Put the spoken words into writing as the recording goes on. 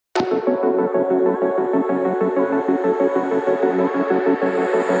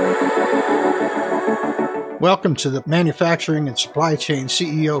Welcome to the Manufacturing and Supply Chain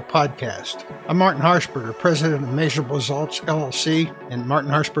CEO podcast. I'm Martin Harshberger, president of Measurable Results, LLC, and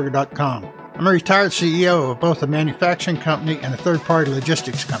martinharshberger.com. I'm a retired CEO of both a manufacturing company and a third-party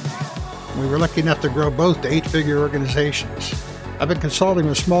logistics company. We were lucky enough to grow both to 8-figure organizations. I've been consulting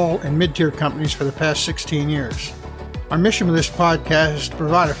with small and mid-tier companies for the past 16 years. Our mission with this podcast is to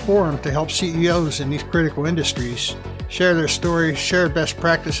provide a forum to help CEOs in these critical industries share their stories, share best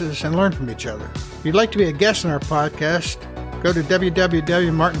practices, and learn from each other. If you'd like to be a guest on our podcast, go to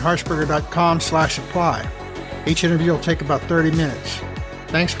www.martinharshberger.com/apply. Each interview will take about 30 minutes.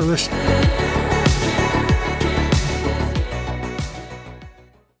 Thanks for listening.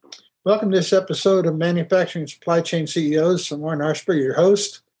 Welcome to this episode of Manufacturing and Supply Chain CEOs. I'm Martin Harshberger, your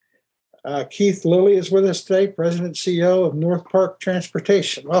host. Keith Lilly is with us today, President and CEO of North Park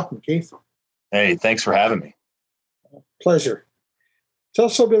Transportation. Welcome, Keith. Hey, thanks for having me. Pleasure. Tell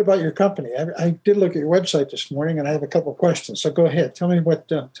us a little bit about your company. I did look at your website this morning, and I have a couple of questions. So go ahead. Tell me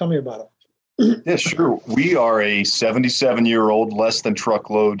about it. Yeah, sure. We are a 77-year-old less than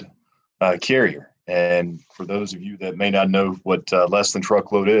truckload carrier. And for those of you that may not know what less than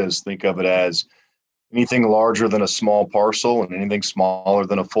truckload is, think of it as anything larger than a small parcel and anything smaller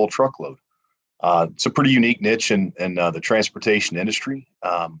than a full truckload. It's a pretty unique niche in the transportation industry.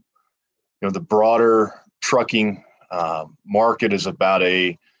 The broader trucking market is about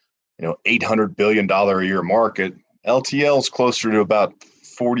a $800 billion a year market. LTL is closer to about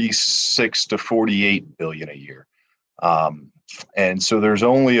 46 to 48 billion a year. And so there's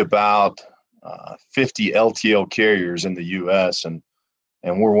only about 50 LTL carriers in the U.S. and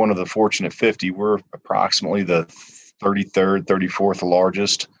we're one of the fortunate 50. We're approximately the 33rd, 34th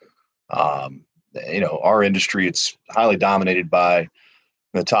largest. Our industry, it's highly dominated by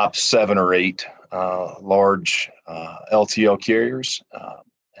the top 7 or 8 large LTL carriers.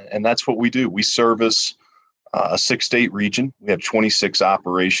 And that's what we do. We service a 6-state region. We have 26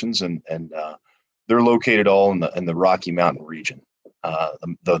 operations and they're located all in the Rocky Mountain region,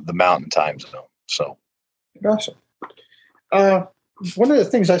 the mountain time zone. So awesome. One of the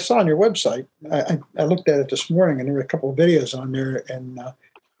things I saw on your website, I looked at it this morning, and there were a couple of videos on there, and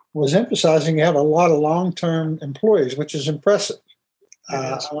was emphasizing you have a lot of long-term employees, which is impressive.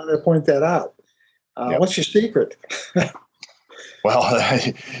 I wanted to point that out. Yep. What's your secret? Well,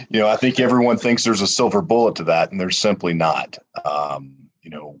 I think everyone thinks there's a silver bullet to that, and there's simply not. We're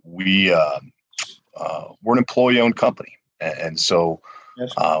an employee-owned company, and so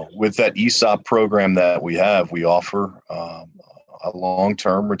with that ESOP program that we have, we offer a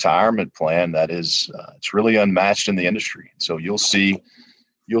long-term retirement plan that is it's really unmatched in the industry. So you'll see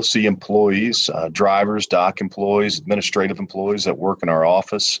employees, drivers, dock employees, administrative employees that work in our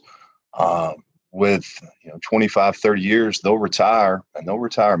office. With 25, 30 years, they'll retire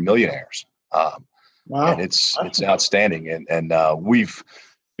millionaires. Wow. And it's outstanding. And we've,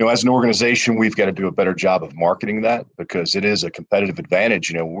 as an organization, we've got to do a better job of marketing that because it is a competitive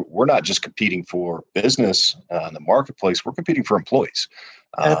advantage. We're not just competing for business in the marketplace, we're competing for employees.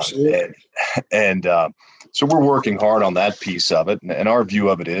 Absolutely. So we're working hard on that piece of it. And our view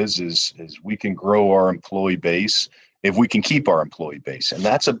of it is we can grow our employee base if we can keep our employee base. And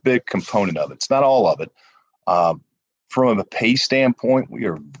that's a big component of it. It's not all of it. From a pay standpoint, we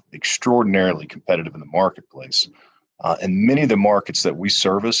are extraordinarily competitive in the marketplace. And many of the markets that we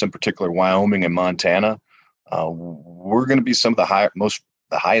service, in particular Wyoming and Montana, we're going to be some of the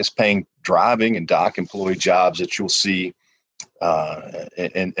highest paying driving and dock employee jobs that you'll see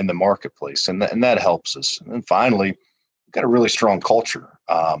in the marketplace. And that helps us. And then finally, we've got a really strong culture.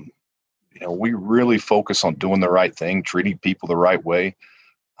 We really focus on doing the right thing, treating people the right way.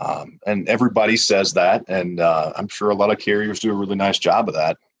 And everybody says that. And I'm sure a lot of carriers do a really nice job of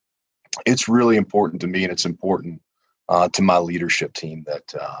that. It's really important to me, and it's important to my leadership team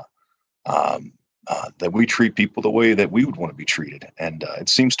that we treat people the way that we would want to be treated. And it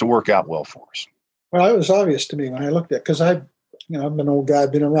seems to work out well for us. Well, it was obvious to me when I looked at it, because I'm an old guy,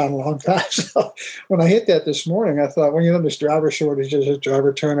 been around a long time. So when I hit that this morning, I thought, there's driver shortages, there's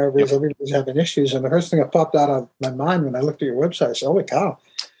driver turnovers, everybody's having issues. And the first thing that popped out of my mind when I looked at your website, I said, holy cow,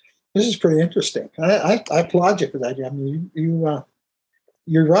 this is pretty interesting. I applaud you for that. I mean,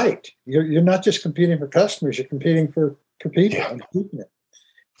 you're right. You're not just competing for customers, you're competing for people and keeping it.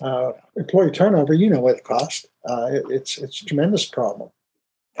 Employee turnover, what it costs. It's a tremendous problem.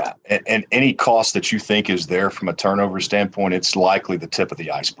 Yeah. And any cost that you think is there from a turnover standpoint, it's likely the tip of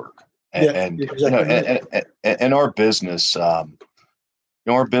the iceberg. And our business,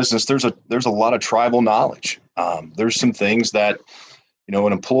 there's a lot of tribal knowledge. There's some things that,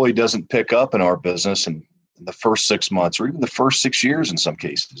 an employee doesn't pick up in our business in the first 6 months or even the first 6 years in some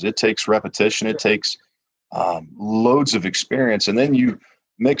cases. It takes repetition. It takes loads of experience. And then you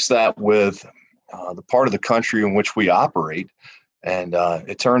mix that with the part of the country in which we operate. And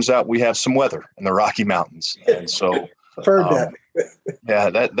it turns out we have some weather in the Rocky Mountains. And so, heard that. Yeah,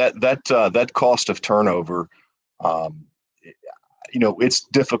 that cost of turnover, it's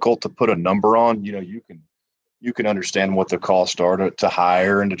difficult to put a number on. You can understand what the costs are to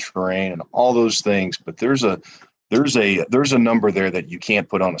hire and to train and all those things, but there's a number there that you can't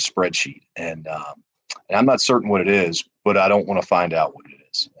put on a spreadsheet, and I'm not certain what it is, but I don't want to find out what it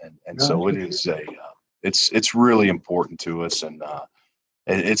is, and so it is it's really important to us, and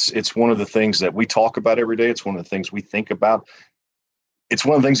it's one of the things that we talk about every day. It's one of the things we think about. It's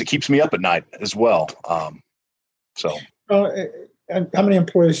one of the things that keeps me up at night as well. And how many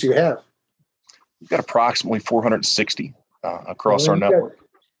employees do you have? We've got approximately 460 across our network.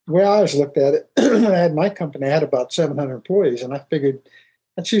 Well, I always looked at it when I had my company. I had about 700 employees, and I figured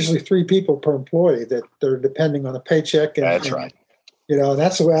that's usually 3 people per employee that they're depending on a paycheck. And, that's right.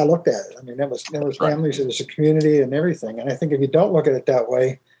 That's the way I looked at it. I mean, there was right. families, it was a community, and everything. And I think if you don't look at it that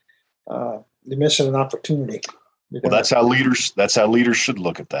way, you're missing an opportunity. Well, that's how leaders should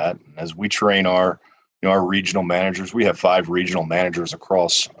look at that. As we train our regional managers, we have 5 regional managers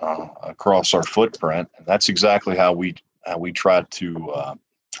across our footprint, and that's exactly how we try to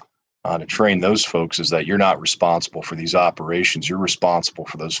train those folks. Is that you're not responsible for these operations; you're responsible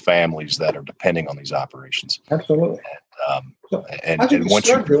for those families that are depending on these operations. Absolutely. And how did you once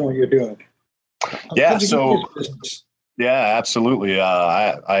start doing what you're doing? Yeah. So yeah, absolutely.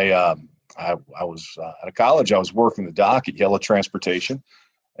 I was out of college. I was working the dock at Yellow Transportation,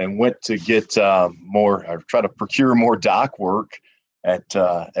 and went to get try to procure more dock work at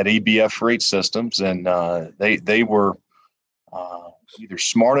ABF Freight Systems, and they were either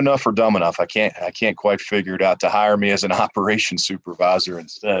smart enough or dumb enough. I can't quite figure it out to hire me as an operations supervisor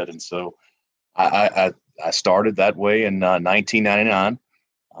instead. And so I started that way in 1999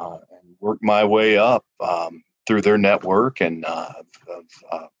 and worked my way up through their network, and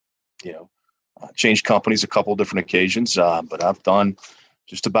changed companies a couple different occasions. But I've done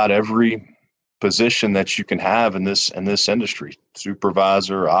just about every position that you can have in this industry: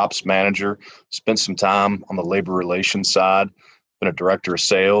 supervisor, ops manager. Spent some time on the labor relations side. Been a director of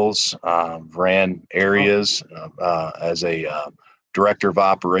sales. Ran areas as a director of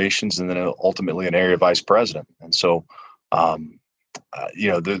operations, and then ultimately an area vice president. And so,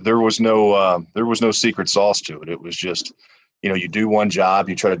 there was no secret sauce to it. It was just, you do one job,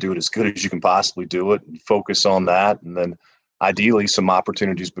 you try to do it as good as you can possibly do it, and focus on that, and then ideally some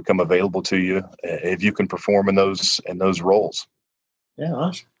opportunities become available to you if you can perform in those roles. Yeah,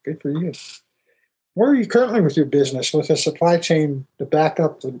 awesome. Good for you. Where are you currently with your business, with the supply chain, the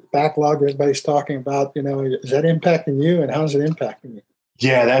backlog everybody's talking about? Is that impacting you, and how is it impacting you?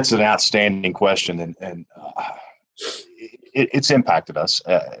 Yeah, that's an outstanding question, and it's impacted us,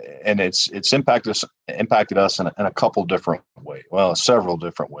 and it's impacted us in a couple different ways. Well, several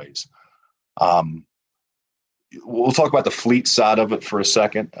different ways. We'll talk about the fleet side of it for a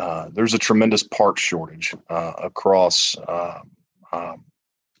second. There's a tremendous part shortage across,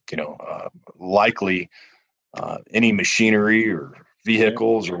 likely any machinery or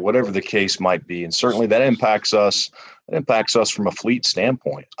vehicles or whatever the case might be, and certainly that impacts us. It impacts us from a fleet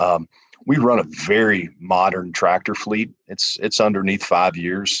standpoint. We run a very modern tractor fleet. It's underneath 5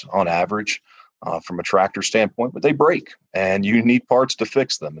 years on average from a tractor standpoint, but they break, and you need parts to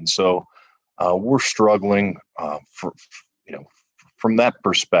fix them, and so. We're struggling from that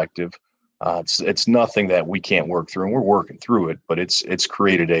perspective. It's nothing that we can't work through, and we're working through it. But it's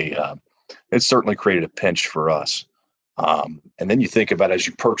certainly created a pinch for us. And then you think about as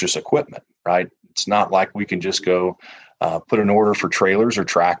you purchase equipment, right? It's not like we can just go put an order for trailers or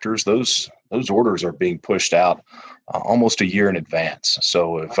tractors. Those orders are being pushed out almost a year in advance.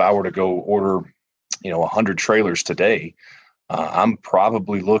 So if I were to go order 100 trailers today, I'm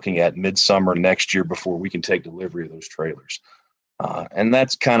probably looking at midsummer next year before we can take delivery of those trailers. And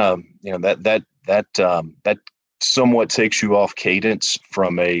that's kind of, that somewhat takes you off cadence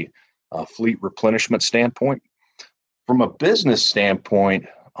from a fleet replenishment standpoint. From a business standpoint,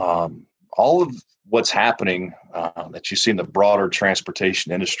 all of what's happening that you see in the broader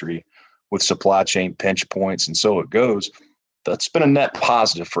transportation industry with supply chain pinch points and so it goes, that's been a net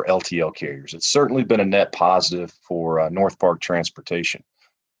positive for LTL carriers. It's certainly been a net positive for North Park Transportation.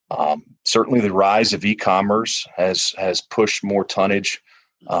 Certainly the rise of e-commerce has pushed more tonnage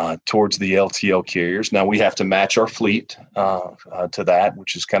towards the LTL carriers. Now we have to match our fleet to that,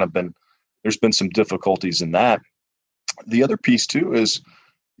 which has kind of been, there's been some difficulties in that. The other piece too is,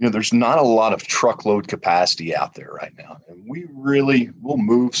 there's not a lot of truckload capacity out there right now. And we'll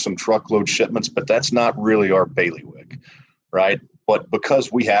move some truckload shipments, but that's not really our bailiwick, right? But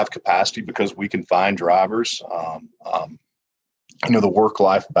because we have capacity, because we can find drivers, the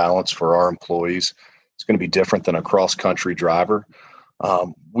work-life balance for our employees is going to be different than a cross-country driver.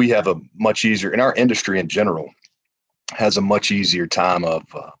 We have a much easier, and our industry in general has a much easier time of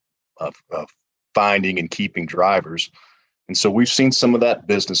finding and keeping drivers. And so we've seen some of that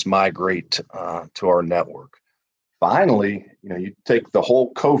business migrate to our network. Finally, you take the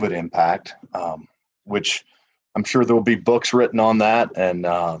whole COVID impact, which I'm sure there will be books written on that and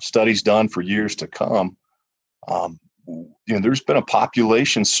studies done for years to come. There's been a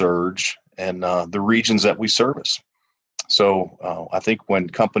population surge in the regions that we service. So I think when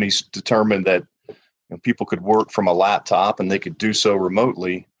companies determined that people could work from a laptop and they could do so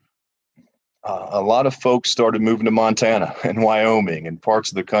remotely, a lot of folks started moving to Montana and Wyoming and parts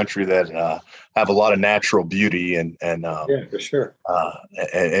of the country that have a lot of natural beauty and yeah, for sure.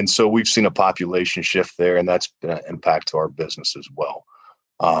 And so we've seen a population shift there, and that's been an impact to our business as well.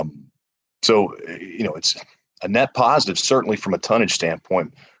 So it's a net positive, certainly from a tonnage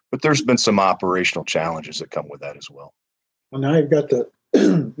standpoint, but there's been some operational challenges that come with that as well. Well, now you've got the, I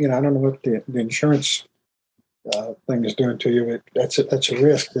don't know what the insurance thing is doing to you, but that's a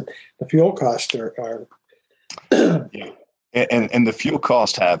risk. That the fuel costs are yeah. And the fuel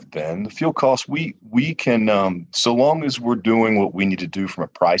costs we can, so long as we're doing what we need to do from a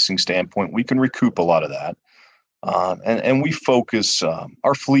pricing standpoint, we can recoup a lot of that. And we focus,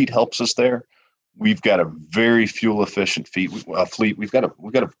 our fleet helps us there. We've got a very fuel efficient fleet. We've got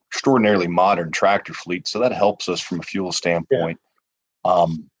an extraordinarily modern tractor fleet. So that helps us from a fuel standpoint. Yeah.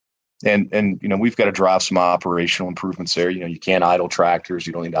 And we've got to drive some operational improvements there. You can't idle tractors.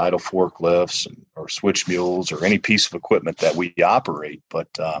 You don't need to idle forklifts or switch mules or any piece of equipment that we operate. But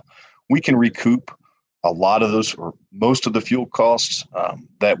we can recoup a lot of those or most of the fuel costs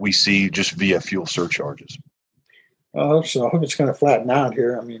that we see just via fuel surcharges. So I hope it's going to flatten out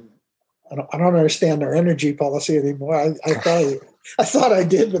here. I mean, I don't understand their energy policy anymore. I thought I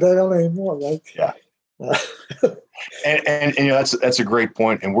did, but I don't anymore. Right? Yeah. And that's a great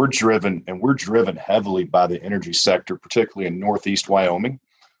point. And we're driven heavily by the energy sector, particularly in Northeast Wyoming.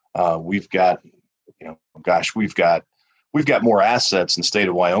 We've got more assets in the state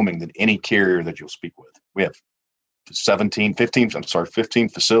of Wyoming than any carrier that you'll speak with. We have 15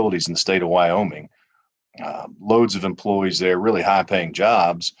 facilities in the state of Wyoming. Loads of employees there, really high paying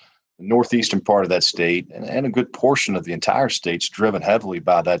jobs. The northeastern part of that state and a good portion of the entire state's driven heavily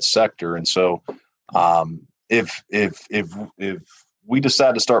by that sector. And so if we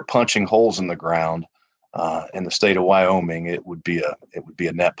decide to start punching holes in the ground in the state of Wyoming, it would be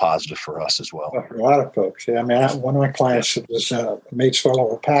a net positive for us as well. For a lot of folks, yeah. I mean, one of my clients was made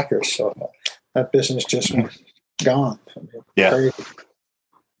swallow Packers, so that business just went gone. I mean, yeah. Crazy.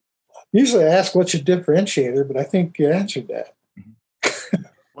 Usually, I ask what's your differentiator, but I think you answered that.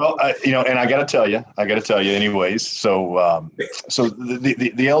 Well, and I got to tell you anyways. So, so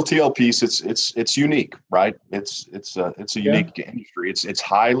the LTL piece, it's unique, right? It's a unique industry. It's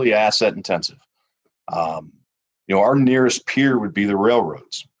highly asset intensive. Our nearest peer would be the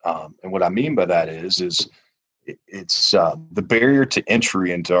railroads. And what I mean by that is it's the barrier to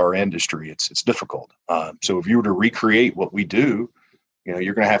entry into our industry. It's difficult. So if you were to recreate what we do,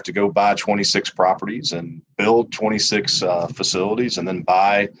 you're going to have to go buy 26 properties and build 26 facilities and then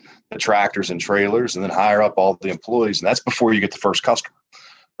buy the tractors and trailers and then hire up all the employees. And that's before you get the first customer.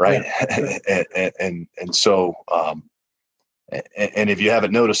 Right. Yeah. and so, and if you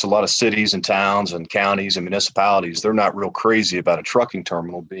haven't noticed, a lot of cities and towns and counties and municipalities, they're not real crazy about a trucking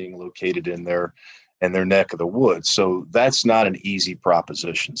terminal being located in their neck of the woods. So that's not an easy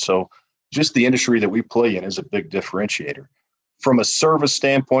proposition. So just the industry that we play in is a big differentiator. From a service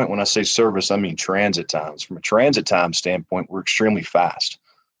standpoint, when I say service, I mean transit times. From a transit time standpoint, we're extremely fast.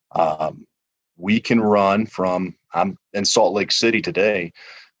 We can run I'm in Salt Lake City today,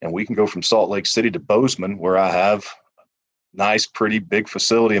 and we can go from Salt Lake City to Bozeman, where I have a nice, pretty big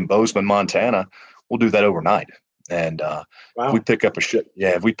facility in Bozeman, Montana. We'll do that overnight. And wow. If we pick up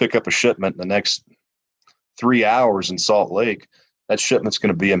a shipment in the next 3 hours in Salt Lake, that shipment's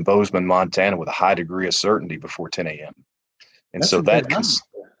going to be in Bozeman, Montana with a high degree of certainty before 10 a.m. And so that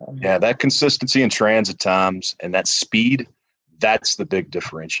consistency in transit times and that speed, that's the big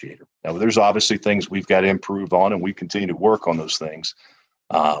differentiator. Now, there's obviously things we've got to improve on, and we continue to work on those things.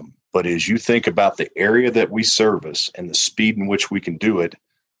 But as you think about the area that we service and the speed in which we can do it,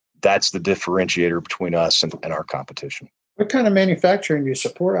 that's the differentiator between us and our competition. What kind of manufacturing do you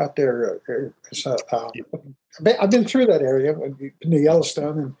support out there? I've been through that area, been to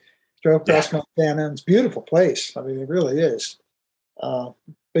Yellowstone and drove across Montana. It's a beautiful place. I mean, it really is. But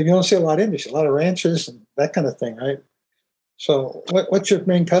you don't see a lot of industry, a lot of ranches and that kind of thing, right? So what's your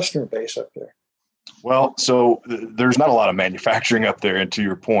main customer base up there? Well, so there's not a lot of manufacturing up there. And to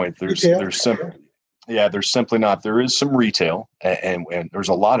your point, there's simply not. There is some retail and there's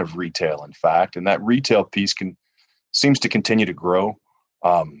a lot of retail, in fact, and that retail piece seems to continue to grow.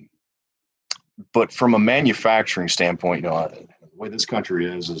 But from a manufacturing standpoint, the way this country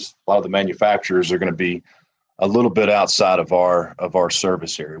is a lot of the manufacturers are going to be a little bit outside of our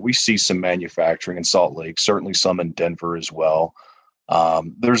service area. We see some manufacturing in Salt Lake, certainly some in Denver as well.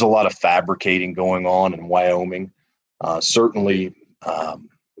 There's a lot of fabricating going on in Wyoming. Certainly,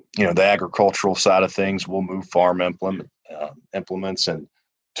 the agricultural side of things will move farm implements and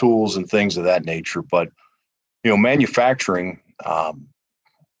tools and things of that nature. But, manufacturing,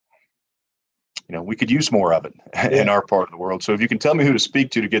 we could use more of it in our part of the world. So if you can tell me who to speak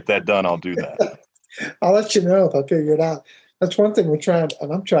to get that done, I'll do that. I'll let you know if I figure it out. That's one thing I'm trying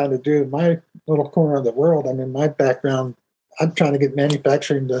to do in my little corner of the world. I mean, my background, I'm trying to get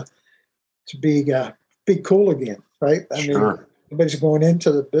manufacturing to be cool again, right? I mean, everybody's going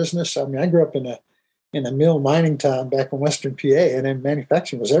into the business. I mean, I grew up in a mill mining town back in Western PA, and then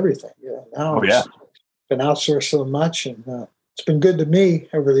manufacturing was everything. Now it's been outsourced so much, and it's been good to me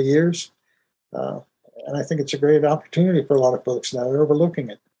over the years. And I think it's a great opportunity for a lot of folks now. They're overlooking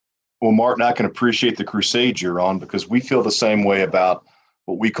it. Well, Martin, I can appreciate the crusade you're on because we feel the same way about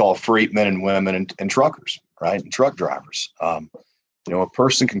what we call freight men and women and truckers, right? And truck drivers. A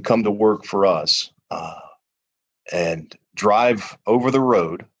person can come to work for us and drive over the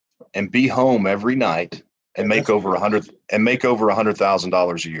road and be home every night and make over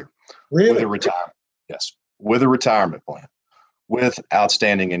 $100,000 a year. Really? With a retirement. Yes. With a retirement plan, with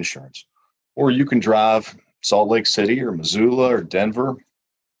outstanding insurance. Or you can drive Salt Lake City or Missoula or Denver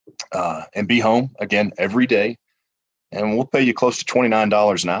and be home again every day. And we'll pay you close to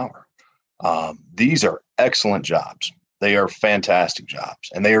 $29 an hour. These are excellent jobs. They are fantastic jobs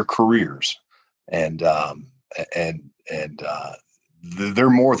and they are careers. And they're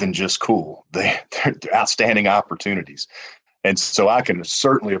more than just cool. They're outstanding opportunities. And so I can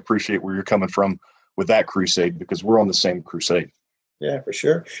certainly appreciate where you're coming from with that crusade because we're on the same crusade. Yeah, for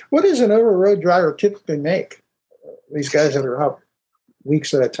sure. What does an over-road driver typically make? These guys that are out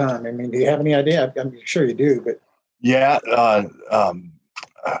weeks at a time. I mean, do you have any idea? I'm sure you do, but. Yeah.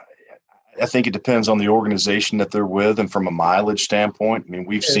 I think it depends on the organization that they're with and from a mileage standpoint. I mean,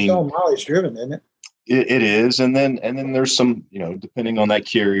 we've seen. It's all mileage driven, isn't it? It is. And then there's some, depending on that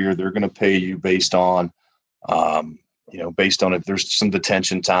carrier, they're going to pay you based on if there's some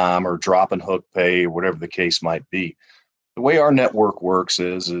detention time or drop and hook pay or whatever the case might be. The way our network works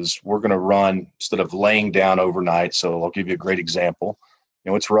is we're going to run instead of laying down overnight. So I'll give you a great example.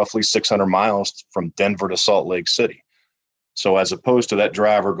 It's roughly 600 miles from Denver to Salt Lake City. So as opposed to that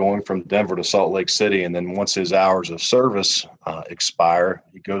driver going from Denver to Salt Lake City, and then once his hours of service expire,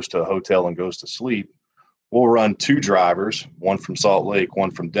 he goes to a hotel and goes to sleep. We'll run two drivers, one from Salt Lake,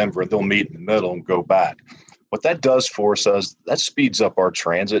 one from Denver. They'll meet in the middle and go back. What that does for us is that speeds up our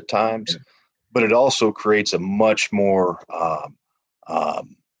transit times, but it also creates a much more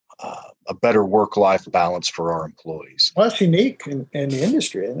a better work-life balance for our employees. Well, that's unique in the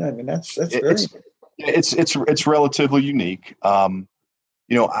industry. I mean, that's very. It's relatively unique.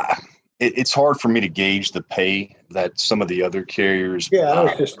 It's hard for me to gauge the pay that some of the other carriers. Yeah,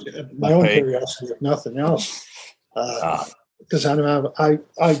 that was just my own curiosity, if nothing else. Because I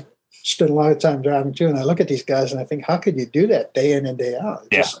spend a lot of time driving too, and I look at these guys and I think, how could you do that day in and day out?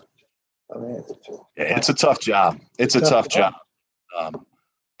 It's a tough job. It's a tough job.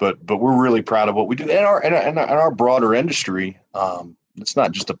 But we're really proud of what we do. And our broader industry, it's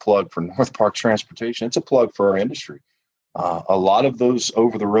not just a plug for North Park Transportation. It's a plug for our industry. A lot of those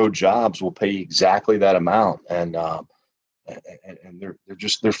over-the-road jobs will pay exactly that amount, and they're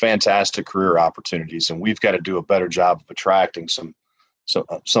fantastic career opportunities. And we've got to do a better job of attracting some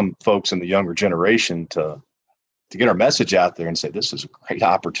folks in the younger generation to get our message out there and say this is a great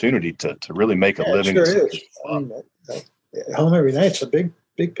opportunity to really make a living. It sure is. Home every night. It's a big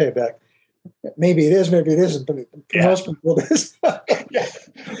payback. Maybe it is, maybe it isn't, but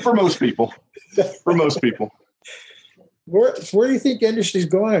for most people it is. For most people. Where do you think industry is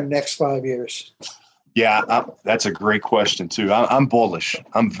going in the next 5 years? Yeah, that's a great question too. I'm bullish.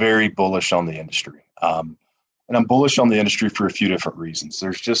 I'm very bullish on the industry. And I'm bullish on the industry for a few different reasons.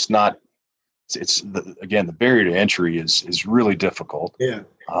 There's just not, the barrier to entry is really difficult. Yeah.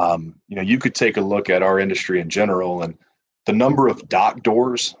 You could take a look at our industry in general and the number of dock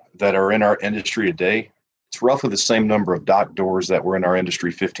doors that are in our industry today, it's roughly the same number of dock doors that were in our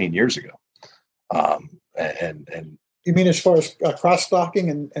industry 15 years ago. And you mean as far as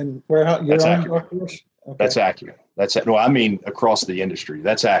cross-docking and warehouse, your own dock doors? Okay. That's accurate. No, I mean across the industry.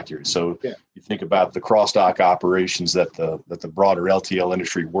 That's accurate. So you think about the cross-dock operations that the broader LTL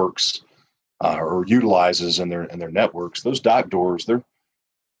industry works or utilizes in their networks. Those dock doors,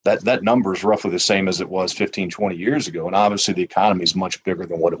 that number is roughly the same as it was 15, 20 years ago. And obviously the economy is much bigger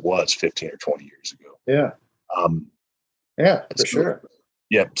than what it was 15 or 20 years ago. Yeah. For sure.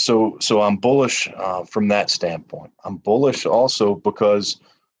 Yeah. So I'm bullish from that standpoint. I'm bullish also because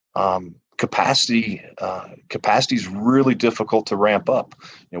capacity is really difficult to ramp up.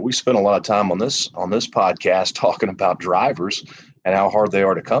 We spent a lot of time on this podcast talking about drivers and how hard they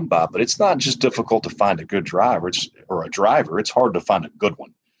are to come by, but it's not just difficult to find a good driver. It's hard to find a good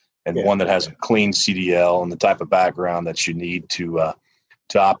one and one that has a clean CDL and the type of background that you need to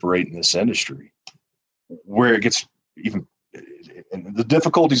operate in this industry. Where it gets even, and the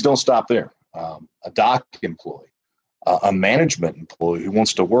difficulties don't stop there. A dock employee, a management employee who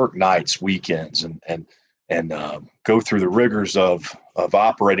wants to work nights, weekends, and go through the rigors of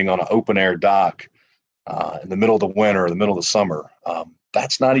operating on an open air dock in the middle of the winter or the middle of the summer.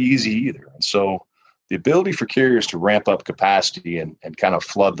 That's not easy either. And so the ability for carriers to ramp up capacity and kind of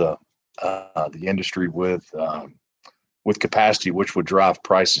flood the industry with capacity, which would drive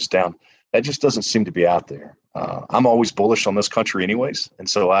prices down, that just doesn't seem to be out there. I'm always bullish on this country anyways. And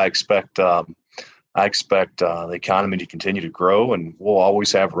so I expect the economy to continue to grow, and we'll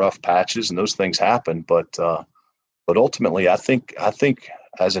always have rough patches and those things happen. But ultimately, I think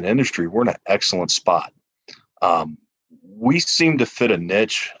as an industry, we're in an excellent spot. We seem to fit a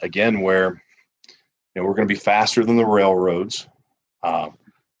niche again, where, we're going to be faster than the railroads.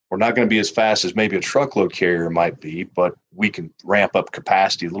 We're not going to be as fast as maybe a truckload carrier might be, but we can ramp up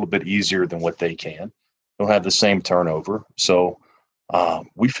capacity a little bit easier than what they can. Don't have the same turnover. So I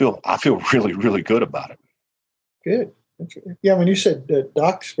feel really, really good about it. Good. Yeah. When you said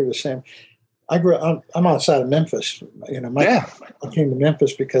docks were the same, I'm outside of Memphis. I came to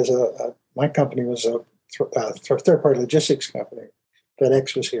Memphis because my company was a third-party logistics company.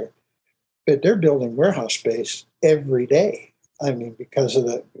 FedEx was here. But they're building warehouse space every day. I mean, because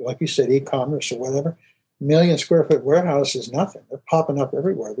of like you said, e-commerce or whatever, 1 million square foot warehouse is nothing. They're popping up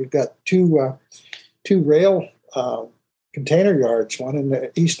everywhere. We've got two rail container yards, one in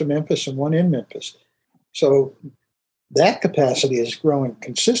the east of Memphis and one in Memphis. So that capacity is growing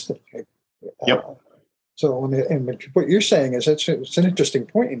consistently. Yep. And what you're saying is it's an interesting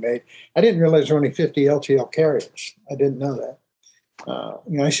point you made. I didn't realize there were only 50 LTL carriers. I didn't know that.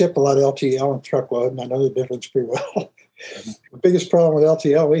 I ship a lot of LTL and truckload, and I know the difference pretty well. The biggest problem with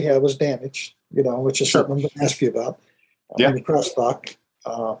LTL we had was damage, which is something I'm going to ask you about. On the cross-dock,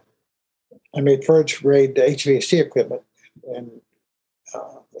 I made first grade HVAC equipment, and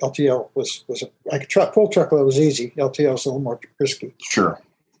LTL was full truckload was easy. LTL is a little more risky. Sure.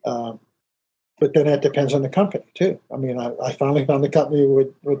 But then that depends on the company too. I mean, I finally found the company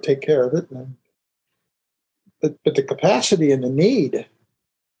who would take care of it. But the capacity and the need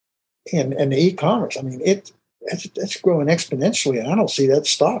and the e-commerce, I mean, it's growing exponentially, and I don't see that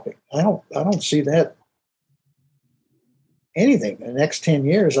stopping. I don't see that anything in the next 10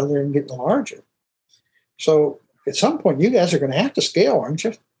 years other than getting larger. So at some point, you guys are going to have to scale, aren't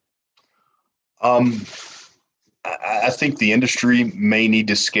you? I think the industry may need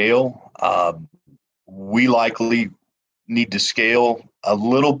to scale. We likely need to scale a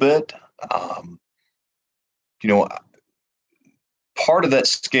little bit. Part of that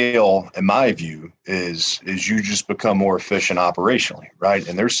scale, in my view, is you just become more efficient operationally, right?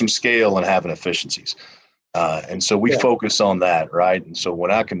 And there's some scale in having efficiencies. And so we focus on that, right? And so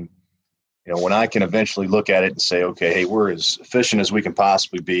when I can eventually look at it and say, okay, hey, we're as efficient as we can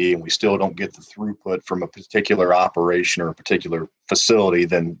possibly be, and we still don't get the throughput from a particular operation or a particular facility,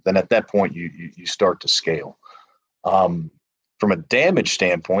 then at that point you start to scale. From a damage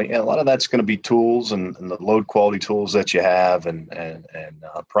standpoint, a lot of that's going to be tools and the load quality tools that you have and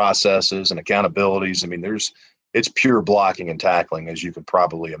processes and accountabilities. I mean, it's pure blocking and tackling, as you could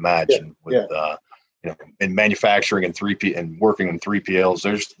probably imagine with in manufacturing and 3P and working in 3PLs.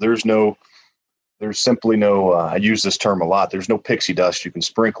 There's simply no, I use this term a lot, there's no pixie dust you can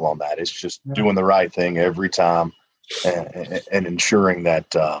sprinkle on that. It's just doing the right thing every time and ensuring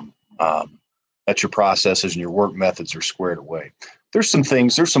that that your processes and your work methods are squared away. There's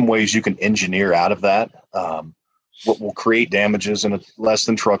some ways you can engineer out of that. What will create damages in a less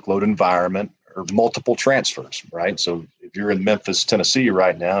than truckload environment or multiple transfers, right? So if you're in Memphis, Tennessee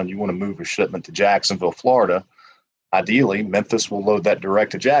right now, and you want to move a shipment to Jacksonville, Florida, ideally, Memphis will load that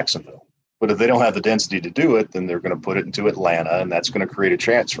direct to Jacksonville. But if they don't have the density to do it, then they're going to put it into Atlanta, and that's going to create a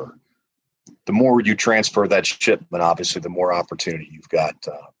transfer. The more you transfer that shipment, obviously, the more opportunity you've got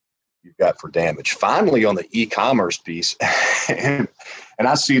for damage. Finally, on the e-commerce piece, and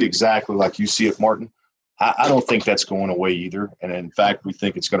I see it exactly like you see it, Martin. I don't think that's going away either. And in fact, we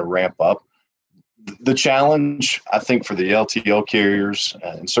think it's going to ramp up. The challenge, I think, for the LTL carriers,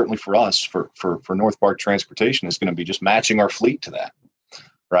 and certainly for us, for Northpark Transportation, is going to be just matching our fleet to that.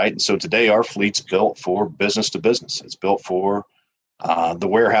 Right. And so today our fleet's built for business to business. It's built for the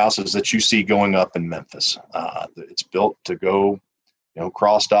warehouses that you see going up in Memphis. It's built to go,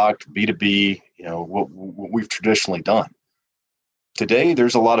 cross-docked, B2B, what we've traditionally done. Today,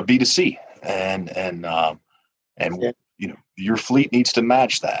 there's a lot of B2C and your fleet needs to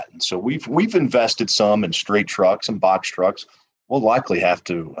match that. And so we've invested some in straight trucks and box trucks. We'll likely have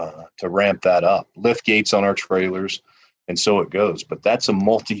to ramp that up, lift gates on our trailers. And so it goes, but that's a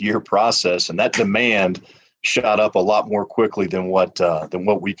multi-year process, and that demand shot up a lot more quickly than what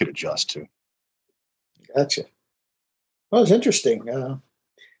we could adjust to. Gotcha. Well, it's interesting.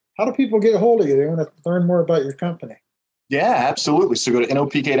 How do people get a hold of you? They want to learn more about your company. Yeah, absolutely. So go to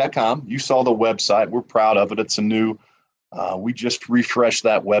NOPK.com. You saw the website. We're proud of it. It's a new. We just refreshed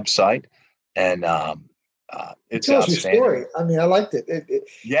that website, and it's tells your story. I mean, I liked it.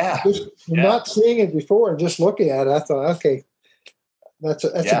 Not seeing it before and just looking at it, I thought, okay, that's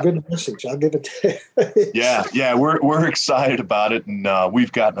a good message. I'll give it to you. Yeah. We're excited about it, and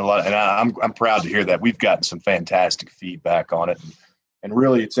we've gotten a lot. And I'm proud to hear that we've gotten some fantastic feedback on it. And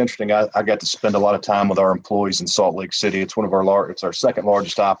really, it's interesting. I got to spend a lot of time with our employees in Salt Lake City. It's it's our second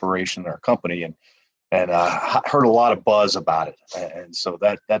largest operation in our company, and I heard a lot of buzz about it. And so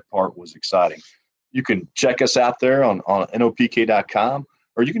that part was exciting. You can check us out there on NOPK.com,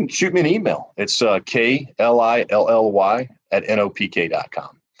 or you can shoot me an email. It's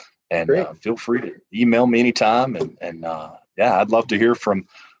KLILLY@NOPK.com. And feel free to email me anytime. And I'd love to hear from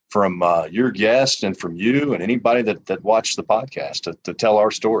your guest and from you and anybody that watched the podcast to tell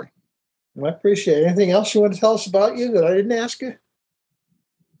our story. Well, I appreciate it. Anything else you want to tell us about you that I didn't ask you?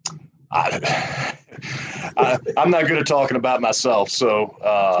 I'm not good at talking about myself, so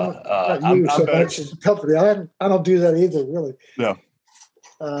company. I don't do that either, really. No.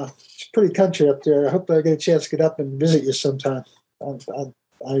 It's pretty country up there. I hope I get a chance to get up and visit you sometime.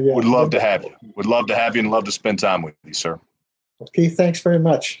 Would love to have you. Would love to have you and love to spend time with you, sir. Well, Keith, thanks very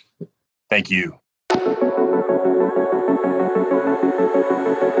much. Thank you.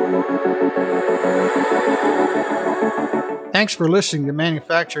 Thanks for listening to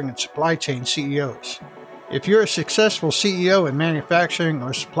Manufacturing and Supply Chain CEOs. If you're a successful CEO in manufacturing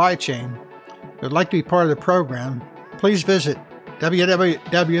or supply chain and would like to be part of the program, please visit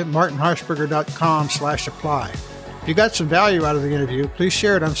www.martinharshberger.com/apply. If you got some value out of the interview, please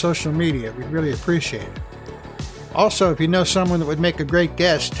share it on social media. We'd really appreciate it. Also, if you know someone that would make a great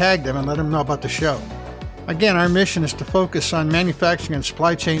guest, tag them and let them know about the show. Again, our mission is to focus on manufacturing and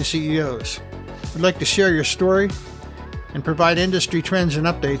supply chain CEOs. We'd like to share your story and provide industry trends and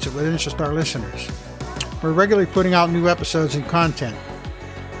updates that would interest our listeners. We're regularly putting out new episodes and content.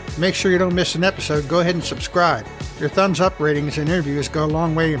 To make sure you don't miss an episode, go ahead and subscribe. Your thumbs up ratings and interviews go a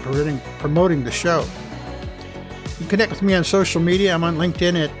long way in promoting the show. You can connect with me on social media. I'm on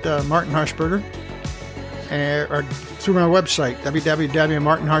LinkedIn at Martin Harshberger, or through my website,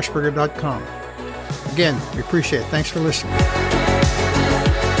 www.martinharshberger.com. Again, we appreciate it. Thanks for listening.